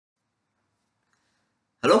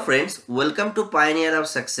Hello friends, welcome to Pioneer of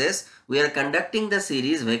Success. We are conducting the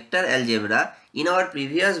series Vector Algebra. In our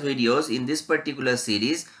previous videos in this particular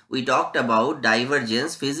series, we talked about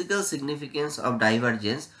divergence, physical significance of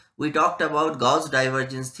divergence. We talked about Gauss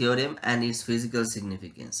divergence theorem and its physical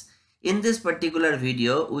significance. In this particular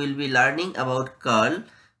video, we will be learning about curl.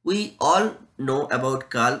 We all know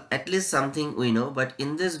about curl, at least something we know, but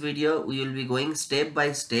in this video, we will be going step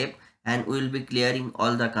by step and we will be clearing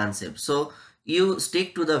all the concepts. So, you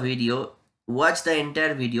stick to the video, watch the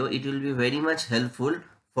entire video. It will be very much helpful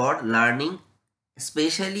for learning,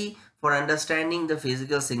 especially for understanding the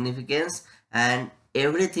physical significance and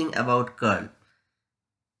everything about curl.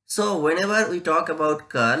 So whenever we talk about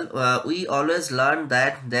curl, we always learn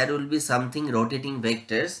that there will be something rotating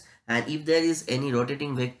vectors, and if there is any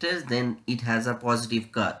rotating vectors, then it has a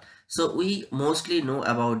positive curl. So we mostly know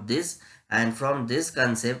about this, and from this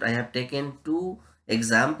concept I have taken two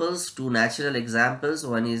examples, two natural examples.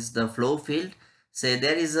 One is the flow field. Say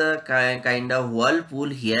there is a kind of whirlpool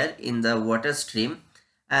here in the water stream,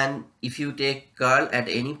 and if you take curl at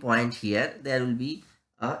any point here, there will be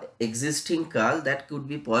existing curl that could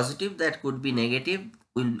be positive, that could be negative.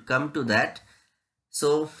 We'll come to that.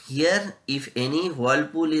 So here, if any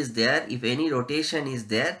whirlpool is there, if any rotation is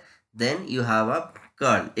there, then you have a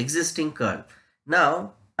curl, existing curl.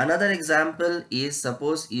 Now another example is,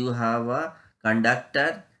 suppose you have a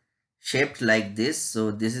conductor shaped like this.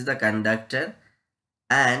 So this is the conductor,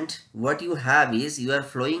 and what you have is you are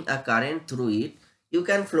flowing a current through it. You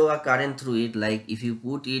can flow a current through it, like if you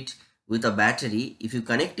put it with a battery, if you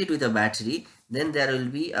connect it with a battery, then there will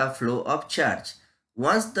be a flow of charge.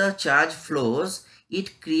 Once the charge flows,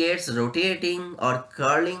 it creates rotating or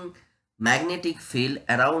curling magnetic field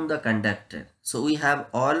around the conductor. So we have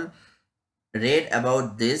all read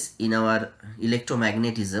about this in our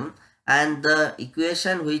electromagnetism, and the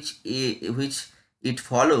equation which it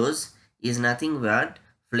follows is nothing but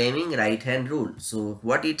Fleming right hand rule. So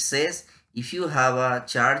what it says, if you have a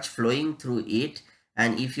charge flowing through it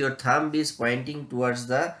and if your thumb is pointing towards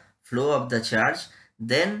the flow of the charge,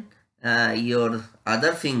 then your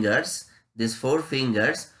other fingers, these four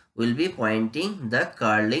fingers, will be pointing the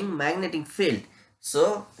curling magnetic field.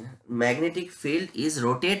 So magnetic field is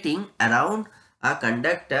rotating around a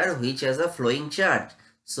conductor which has a flowing charge.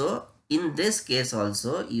 So in this case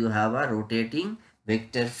also you have a rotating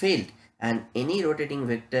vector field, and any rotating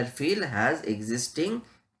vector field has existing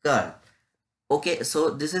curl. Okay, so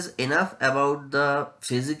this is enough about the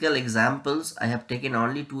physical examples. I have taken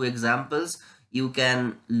only two examples. You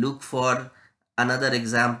can look for another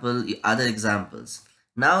example, other examples.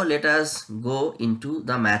 Now let us go into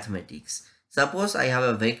the mathematics. Suppose I have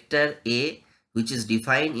a vector A which is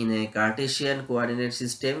defined in a Cartesian coordinate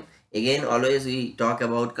system. Again, always we talk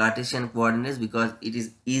about Cartesian coordinates because it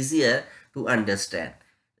is easier to understand.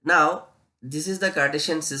 Now this is the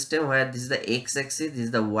Cartesian system where this is the x-axis, this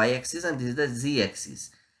is the y-axis, and this is the z-axis.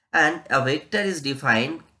 And a vector is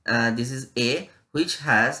defined, this is A, which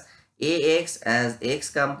has ax as x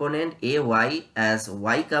component, ay as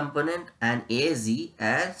y component, and az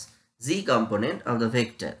as z component of the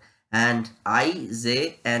vector. And I,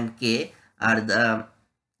 j, and k are the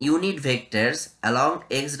unit vectors along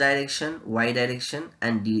x direction, y direction,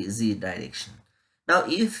 and z direction. Now,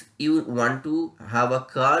 if you want to have a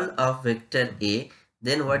curl of vector A,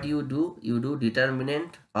 then what you do? You do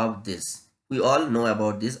determinant of this. We all know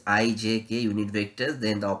about this I, j, k unit vectors,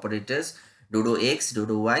 then the operators dodo x,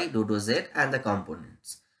 dodo y, dodo z, and the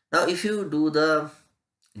components. Now, if you do the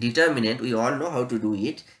determinant, we all know how to do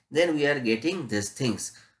it, then we are getting these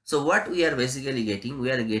things. So what we are basically getting?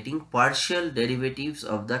 We are getting partial derivatives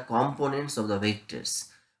of the components of the vectors.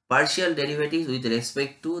 Partial derivatives with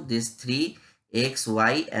respect to these three x,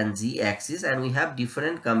 y, and z axis, and we have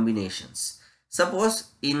different combinations.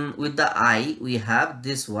 Suppose in with the I we have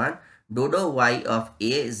this one, dodo y of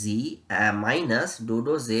a z minus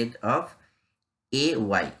dodo z of a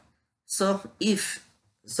y. So if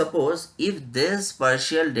suppose if these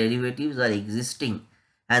partial derivatives are existing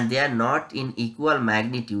and they are not in equal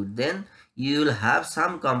magnitude, then you will have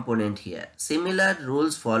some component here. Similar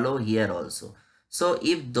rules follow here also. So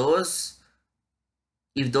if those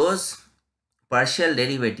partial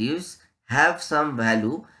derivatives have some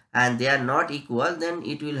value and they are not equal, then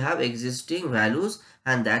it will have existing values,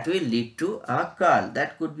 and that will lead to a curl.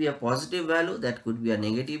 That could be a positive value, that could be a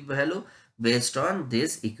negative value based on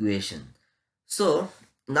this equation. So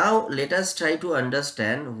now let us try to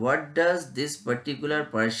understand what does this particular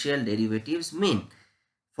partial derivatives mean.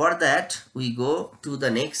 For that we go to the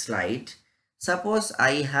next slide. Suppose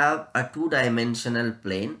I have a two-dimensional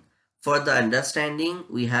plane. For the understanding,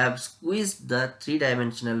 we have squeezed the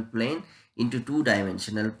three-dimensional plane into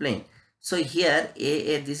two-dimensional plane. So here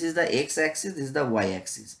this is the x-axis, this is the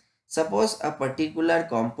y-axis. Suppose a particular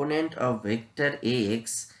component of vector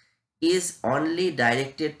ax is only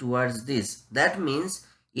directed towards this. That means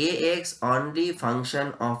ax only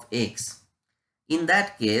function of x. In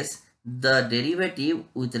that case, the derivative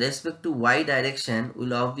with respect to y direction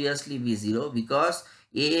will obviously be 0 because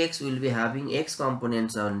ax will be having x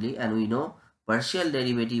components only, and we know partial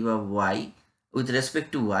derivative of y with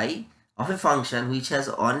respect to y of a function which has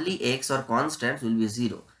only x or constant will be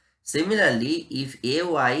 0. Similarly, if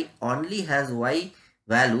ay only has y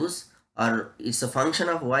values or it's a function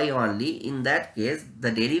of y only, in that case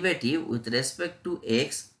the derivative with respect to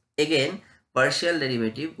x, again partial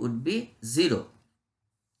derivative would be 0.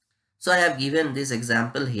 So I have given this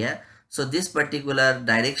example here. So this particular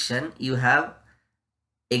direction you have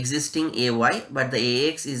existing ay, but the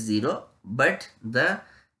ax is 0, but the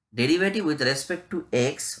derivative with respect to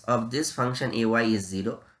x of this function ay is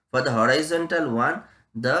 0. For the horizontal one,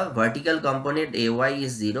 the vertical component ay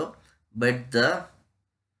is 0, but the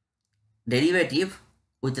derivative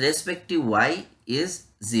with respect to y is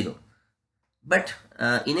 0. But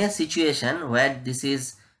in a situation where this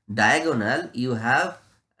is diagonal, you have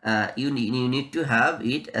you need to have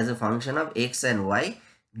it as a function of x and y.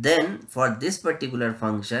 Then for this particular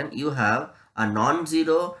function you have a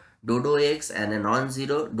non-zero dodo x and a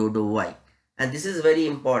non-zero dodo y, and this is very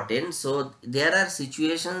important. So there are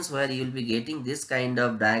situations where you will be getting this kind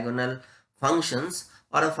of diagonal functions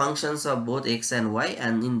or functions of both x and y,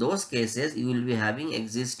 and in those cases you will be having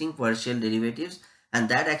existing partial derivatives, and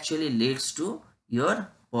that actually leads to your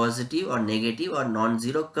positive or negative or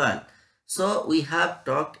non-zero curl. So we have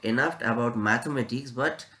talked enough about mathematics,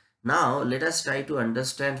 but now let us try to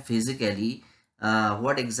understand physically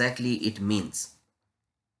what exactly it means.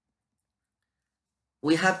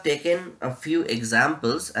 We have taken a few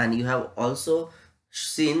examples, and you have also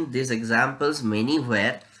seen these examples many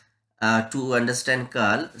where to understand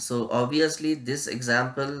curl. So obviously this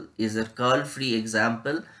example is a curl free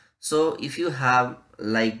example. So if you have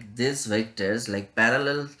like these vectors like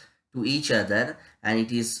parallel to each other and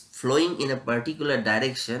it is flowing in a particular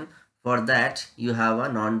direction, for that you have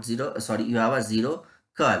a non-zero, sorry, you have a zero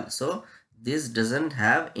curl. So this doesn't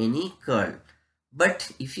have any curl.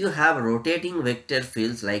 But if you have rotating vector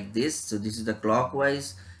fields like this, so this is the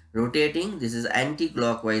clockwise rotating, this is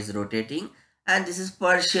anti-clockwise rotating, and this is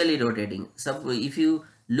partially rotating. So if you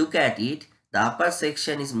look at it, the upper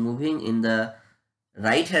section is moving in the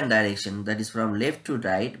right hand direction, that is from left to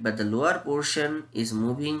right, but the lower portion is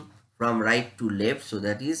moving from right to left, so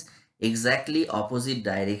that is exactly opposite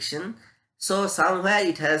direction. So somewhere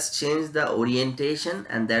it has changed the orientation,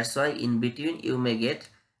 and that's why in between you may get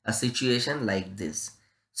a situation like this.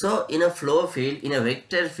 So in a flow field, in a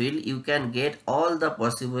vector field, you can get all the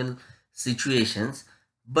possible situations,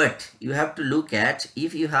 but you have to look at,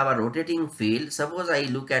 if you have a rotating field, suppose I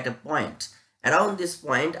look at a point. Around this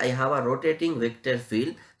point, I have a rotating vector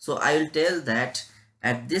field. So I will tell that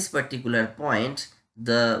at this particular point,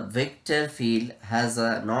 the vector field has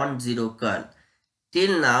a non-zero curl.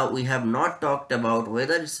 Till now, we have not talked about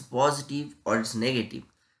whether it's positive or it's negative.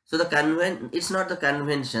 So it's not the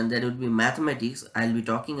convention, there would be mathematics, I'll be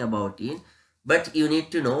talking about it. But you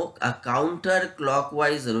need to know a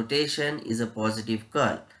counterclockwise rotation is a positive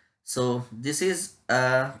curl. So this is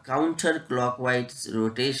a counterclockwise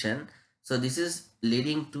rotation. So this is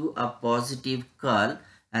leading to a positive curl,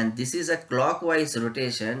 and this is a clockwise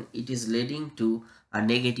rotation. It is leading to a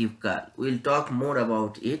negative curl. We'll talk more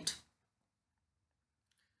about it.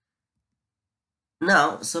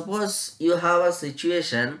 Now, suppose you have a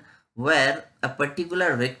situation where a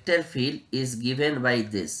particular vector field is given by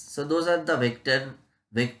this. So those are the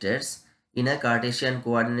vectors in a Cartesian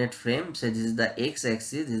coordinate frame. So this is the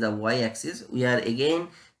x-axis, this is the y-axis. We are again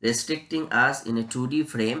restricting us in a 2D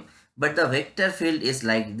frame, but the vector field is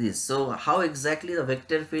like this. So how exactly the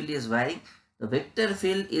vector field is varying? The vector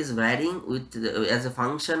field is varying with as a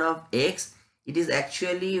function of x. It is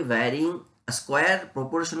actually varying a square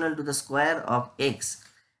proportional to the square of x,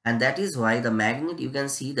 and that is why the magnet, you can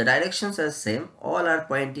see the directions are same, all are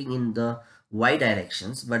pointing in the y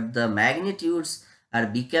directions, but the magnitudes are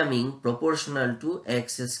becoming proportional to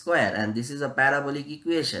x square, and this is a parabolic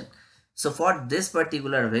equation. So for this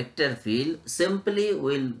particular vector field, simply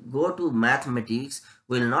we'll go to mathematics,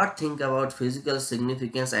 we'll not think about physical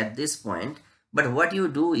significance at this point, but what you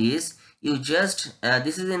do is you just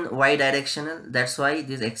this is in y directional, that's why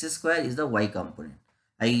this x square is the y component.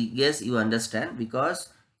 I guess you understand, because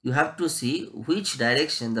you have to see which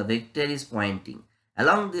direction the vector is pointing.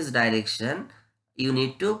 Along this direction, you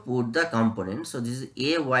need to put the component. So this is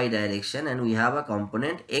a y direction and we have a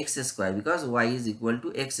component x square because y is equal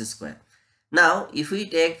to x square. Now if we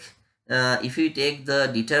take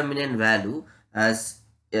the determinant value as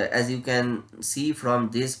you can see from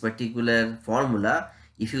this particular formula,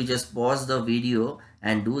 if you just pause the video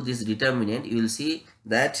and do this determinant, you will see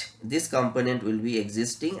that this component will be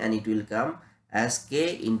existing and it will come as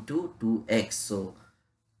k into 2x. So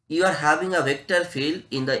you are having a vector field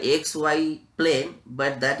in the xy plane,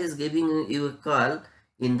 but that is giving you a curl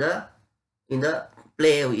in the in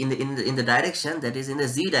the direction, that is in the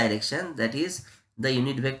z direction, that is the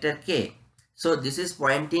unit vector k. So this is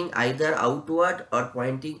pointing either outward or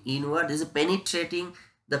pointing inward. This is penetrating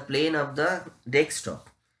the plane of the desktop.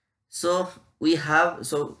 So we have,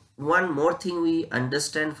 so one more thing we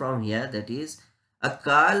understand from here, that is a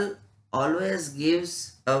curl always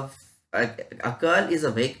gives a curl is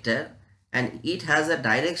a vector and it has a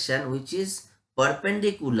direction which is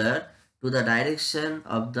perpendicular to the direction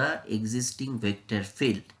of the existing vector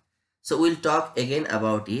field. So we'll talk again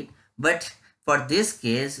about it, but for this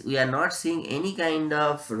case we are not seeing any kind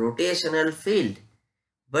of rotational field,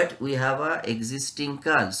 but we have a existing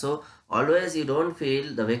curl. So always you don't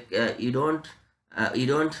feel the you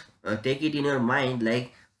don't take it in your mind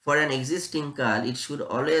like for an existing curl it should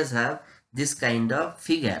always have this kind of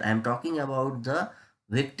figure. I'm talking about the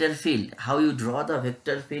vector field, how you draw the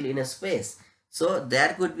vector field in a space. So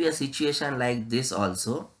there could be a situation like this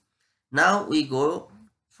also. Now we go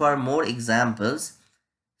for more examples.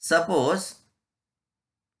 Suppose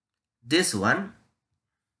this one,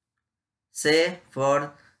 say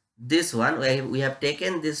for this one, we have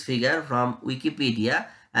taken this figure from Wikipedia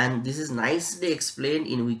and this is nicely explained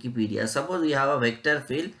in Wikipedia. Suppose we have a vector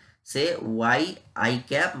field, say y I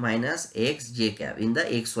cap minus x j cap in the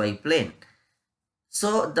xy plane.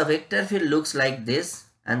 So the vector field looks like this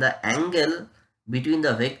and the angle between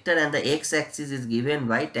the vector and the x-axis is given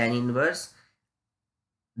by tan inverse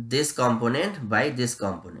this component by this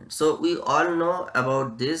component. So we all know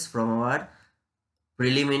about this from our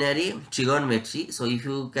preliminary trigonometry. So if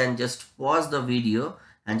you can just pause the video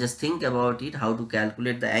and just think about it, how to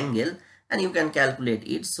calculate the angle, and you can calculate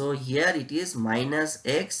it. So here it is minus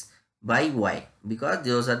x by y because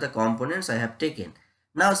those are the components I have taken.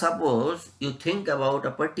 Now suppose you think about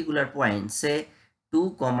a particular point, say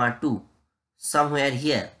 2 comma 2 somewhere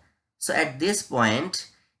here. So at this point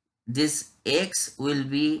this x will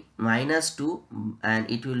be minus 2 and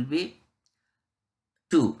it will be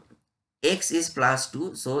 2. X is plus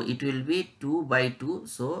 2, so it will be 2 by 2.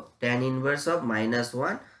 So tan inverse of minus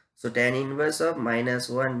 1. So tan inverse of minus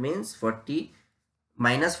 1 means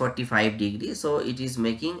minus 45 degree. So it is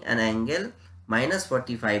making an angle minus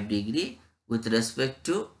 45 degree with respect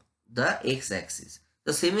to the x-axis.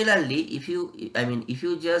 So similarly, if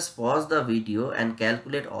you just pause the video and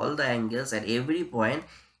calculate all the angles at every point,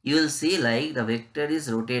 you will see like the vector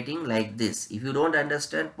is rotating like this. If you don't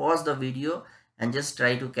understand, pause the video and just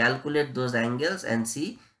try to calculate those angles and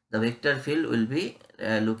see the vector field will be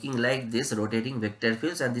looking like this, rotating vector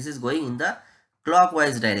fields, and this is going in the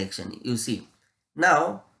clockwise direction, you see.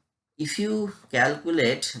 Now if you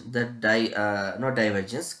calculate the not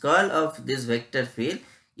divergence, curl of this vector field,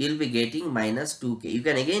 you'll be getting minus 2k. You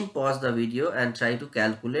can again pause the video and try to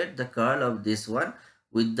calculate the curl of this one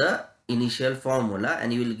with the initial formula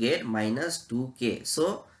and you will get minus 2k.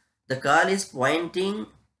 So the curl is pointing,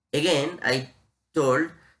 again I told,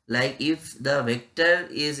 like if the vector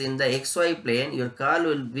is in the xy plane, your curl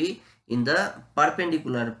will be in the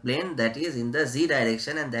perpendicular plane, that is in the z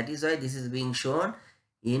direction, and that is why this is being shown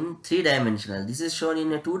in 3-dimensional. This is shown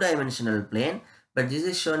in a 2-dimensional plane, but this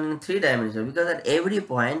is shown in 3-dimensional because at every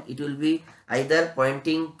point it will be either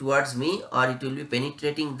pointing towards me or it will be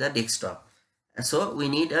penetrating the desktop. So we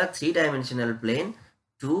need a 3-dimensional plane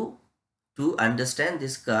to understand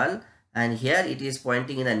this curl, and here it is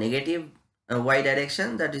pointing in a negative y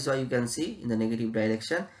direction. That is why you can see in the negative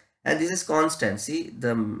direction, and this is constant. See,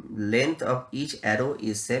 the length of each arrow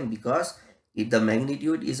is same because the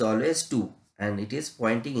magnitude is always 2 and it is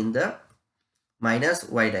pointing in the minus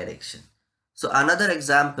y direction. So another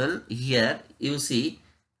example here, you see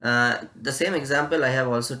the same example I have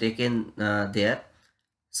also taken there.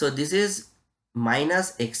 So this is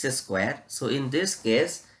minus x square. So in this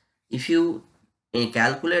case, if you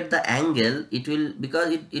calculate the angle, it will,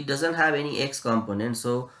 because it doesn't have any x component,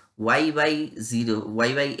 so y by 0,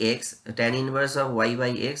 y by x, tan inverse of y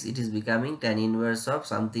by x, it is becoming tan inverse of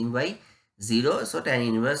something by 0. So tan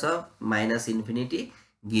inverse of minus infinity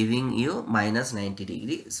giving you minus 90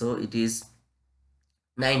 degree. So it is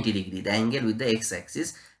 90 degree, the angle with the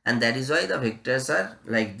x-axis, and that is why the vectors are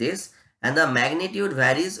like this. and the magnitude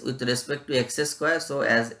varies with respect to x square. So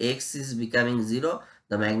as x is becoming 0,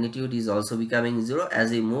 the magnitude is also becoming 0.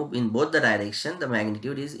 As we move in both the direction, the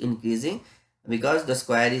magnitude is increasing because the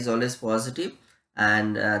square is always positive,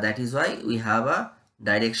 and that is why we have a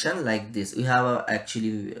direction like this. We have a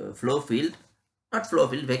actually flow field, not flow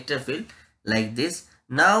field, vector field like this.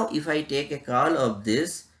 Now if I take a curl of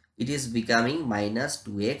this, it is becoming minus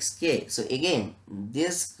 2xk. So again,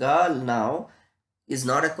 this curl now is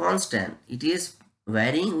not a constant, it is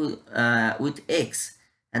varying with x,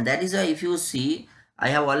 and that is why if you see, I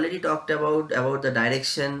have already talked about the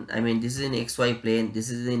direction. I mean, this is in xy plane, this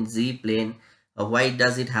is in z plane. Why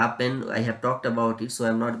does it happen, I have talked about it, so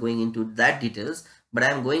I'm not going into that details, but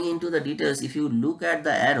I'm going into the details. If you look at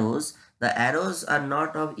the arrows are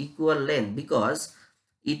not of equal length because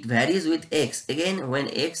it varies with x. Again, when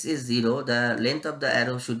x is 0, the length of the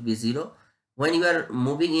arrow should be 0. When you are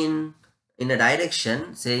moving in a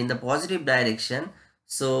direction, say in the positive direction,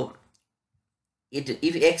 so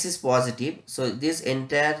if x is positive, so this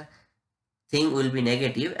entire thing will be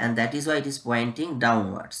negative, and that is why it is pointing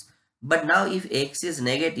downwards. But now if x is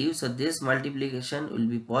negative, so this multiplication will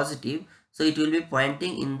be positive, so it will be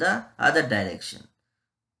pointing in the other direction.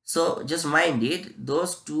 So just mind it,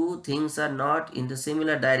 those two things are not in the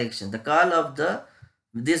similar direction. The curl of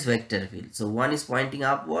this vector field, so one is pointing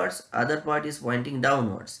upwards, other part is pointing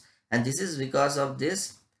downwards, and this is because of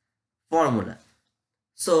this formula.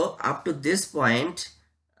 So up to this point,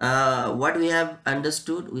 what we have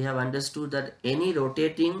understood? We have understood that any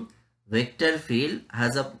rotating vector field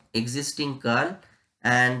has a existing curl,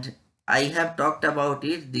 and I have talked about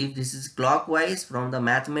it. If this is clockwise from the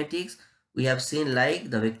mathematics, we have seen like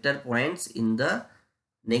the vector points in the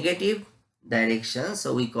negative direction,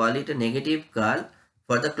 so we call it a negative curl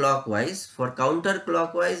for the clockwise. For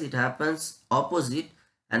counterclockwise, it happens opposite,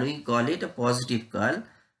 and we call it a positive curl.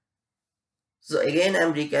 So again,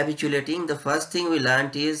 I'm recapitulating. The first thing we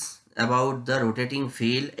learned is about the rotating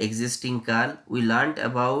field, existing curl. We learned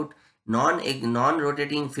about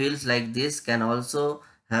non-rotating fields like this can also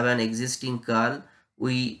have an existing curl.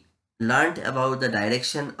 We learned about the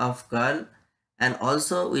direction of curl, and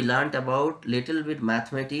also we learned about little bit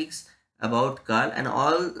mathematics about curl, and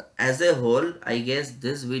all as a whole. I guess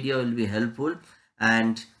this video will be helpful,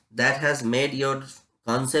 and that has made your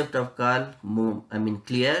concept of curl more,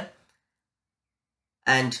 clear,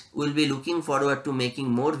 and we'll be looking forward to making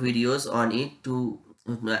more videos on it to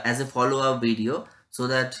as a follow-up video, so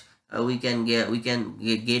that we can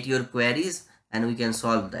get your queries and we can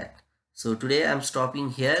solve that. So today I'm stopping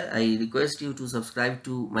here. I request you to subscribe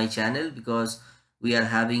to my channel because we are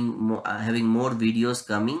having more videos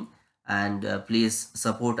coming, and please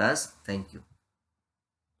support us. Thank you.